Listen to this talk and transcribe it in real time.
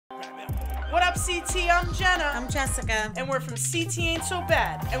What up, CT? I'm Jenna. I'm Jessica. And we're from CT Ain't So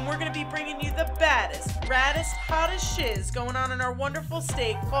Bad. And we're going to be bringing you the baddest, raddest, hottest shiz going on in our wonderful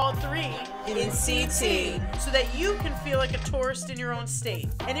state called 3 in CT. So that you can feel like a tourist in your own state.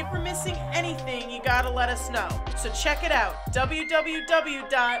 And if we're missing anything, you got to let us know. So check it out.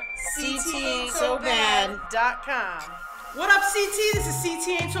 www.ctaintsobad.com. What up, CT? This is CT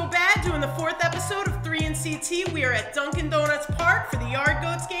Ain't So Bad doing the 4th episode of 3 in CT. We are at Dunkin' Donuts Park for the Yard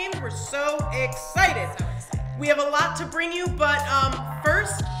Goats games. We're so excited. We have a lot to bring you, but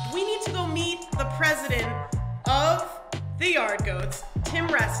first, we need to go meet the president of the Yard Goats, Tim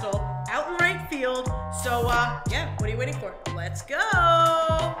Restle, out in right field. So, yeah, what are you waiting for? Let's go!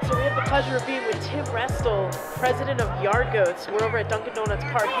 So we have the pleasure of being with Tim Restle, president of Yard Goats. We're over at Dunkin' Donuts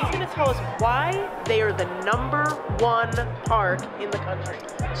Park. He's going to tell us why they are the #1 park in the country.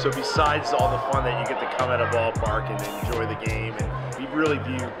 So besides all the fun that you get to come at a ballpark and enjoy the game, and we really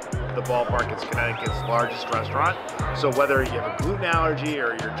view the ballpark as Connecticut's largest restaurant. So whether you have a gluten allergy or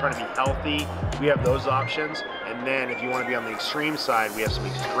you're trying to be healthy, we have those options. And then if you want to be on the extreme side, we have some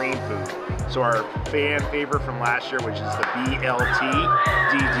extreme food. So our fan favorite from last year, which is the BLT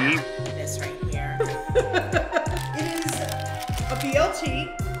DD. This right here. It is a BLT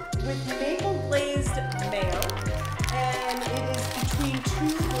with maple glazed mayo, and it is between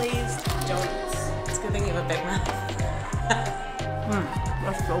 2 glazed donuts. It's a good thing you have a big mouth.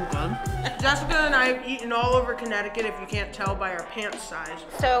 That's so good. Jessica and I have eaten all over Connecticut, if you can't tell by our pants size.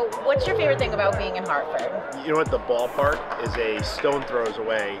 So, what's your favorite thing about being in Hartford? You know what? The ballpark is a stone throws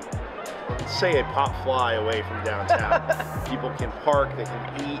away, say a pop fly away from downtown. People can park, they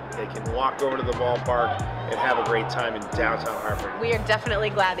can eat, they can walk over to the ballpark and have a great time in downtown Hartford. We are definitely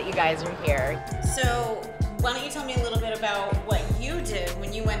glad that you guys are here. So, why don't you tell me a little bit about what you did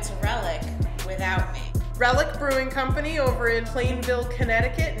when you went to Relic without me? Relic Brewing Company over in Plainville,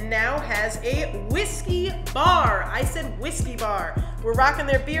 Connecticut now has a whiskey bar. I said whiskey bar. We're rocking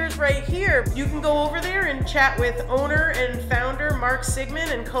their beers right here. You can go over there and chat with owner and founder Mark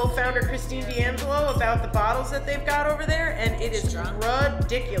Sigmund and co-founder Christine D'Angelo about the bottles that they've got over there, and it is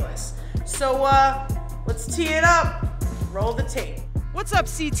ridiculous. So let's tee it up. Roll the tape. What's up,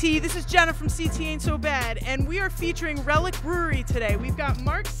 CT? This is Jenna from CT Ain't So Bad, and we are featuring Relic Brewery today. We've got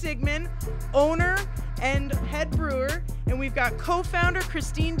Mark Sigmund, owner and head brewer, and we've got co-founder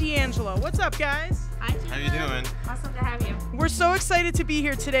Christine D'Angelo. What's up, guys? Hi, Gina. How you doing? Awesome to have you. We're so excited to be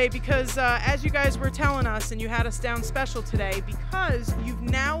here today because as you guys were telling us, and you had us down special today, because you've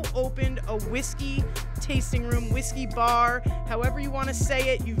now opened a whiskey tasting room, whiskey bar, however you want to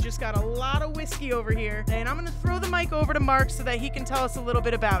say it. You've just got a lot of whiskey over here, and I'm going to throw the mic over to Mark so that he can tell us a little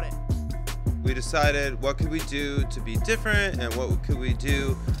bit about it. We decided what could we do to be different and what could we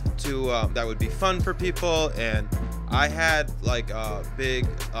do to that would be fun for people, and I had like a big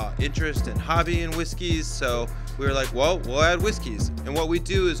interest and hobby in whiskeys, so we were like, well, we'll add whiskeys. And what we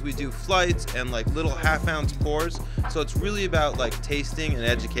do is we do flights and like little half-ounce pours, so it's really about like tasting and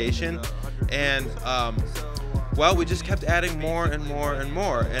education. And well, we just kept adding more and more and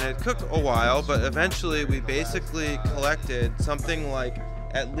more, and it took a while, but eventually we basically collected something like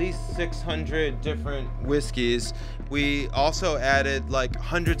at least 600 different whiskeys. We also added like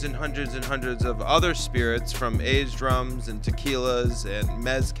hundreds and hundreds and hundreds of other spirits, from aged rums and tequilas and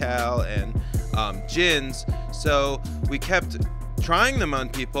mezcal and gins. So we kept trying them on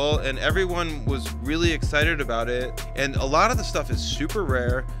people, and everyone was really excited about it. And a lot of the stuff is super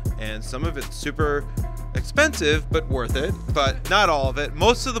rare, and some of it's super expensive but worth it, but not all of it.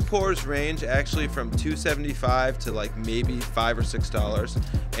 Most of the pours range actually from $2.75 to like maybe $5 or $6,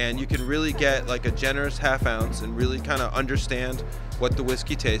 and you can really get like a generous half ounce and really kind of understand what the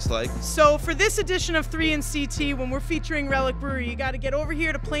whiskey tastes like. So for this edition of 3 in CT, when we're featuring Relic Brewery, you got to get over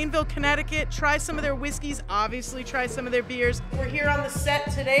here to Plainville, Connecticut, try some of their whiskeys, obviously try some of their beers. We're here on the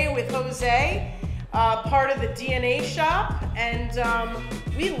set today with Jose, part of the DNA shop, and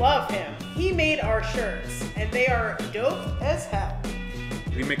we love him. He made our shirts, and they are dope as hell.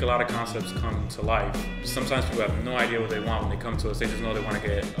 We make a lot of concepts come to life. Sometimes people have no idea what they want when they come to us. They just know they want to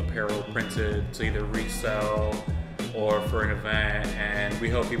get apparel printed to either resell or for an event, and we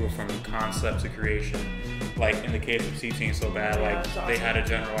help people from concept to creation. Like in the case of CT Ain't So Bad, like awesome. They had a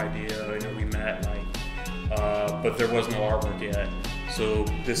general idea, we met, but there was no artwork yet. So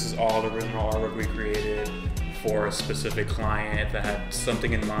this is all the original artwork we created for a specific client that had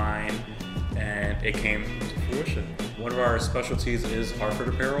something in mind, and it came to fruition. One of our specialties is Hartford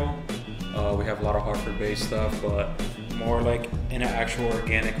apparel. We have a lot of Hartford-based stuff, but more like in an actual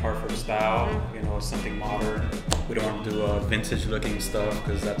organic Hartford style, something modern. We don't want to do vintage-looking stuff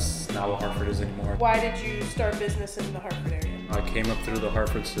because that's not what Hartford is anymore. Why did you start business in the Hartford area? I came up through the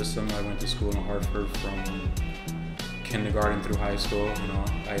Hartford system. I went to school in Hartford from kindergarten through high school. You know,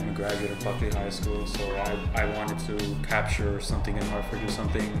 I'm a graduate of Buckley High School, so I wanted to capture something in Hartford, do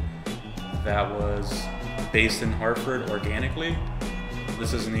something that was based in Hartford organically.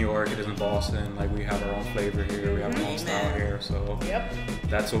 This is New York, it isn't Boston. Like, we have our own flavor here, we have our own style here, so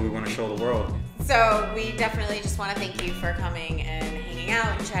that's what we want to show the world. So we definitely just want to thank you for coming and hanging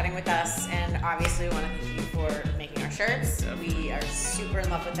out and chatting with us, and obviously we want to thank you for making our shirts. We are super in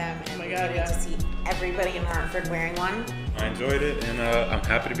love with them, and we get to see everybody in Hartford wearing one. I enjoyed it, and I'm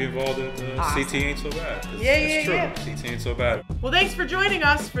happy to be involved with Awesome. CT Ain't So Bad. Yeah, true. yeah. CT Ain't So Bad. Well, thanks for joining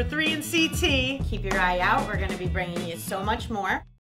us for 3 in CT. Keep your eye out. We're going to be bringing you so much more.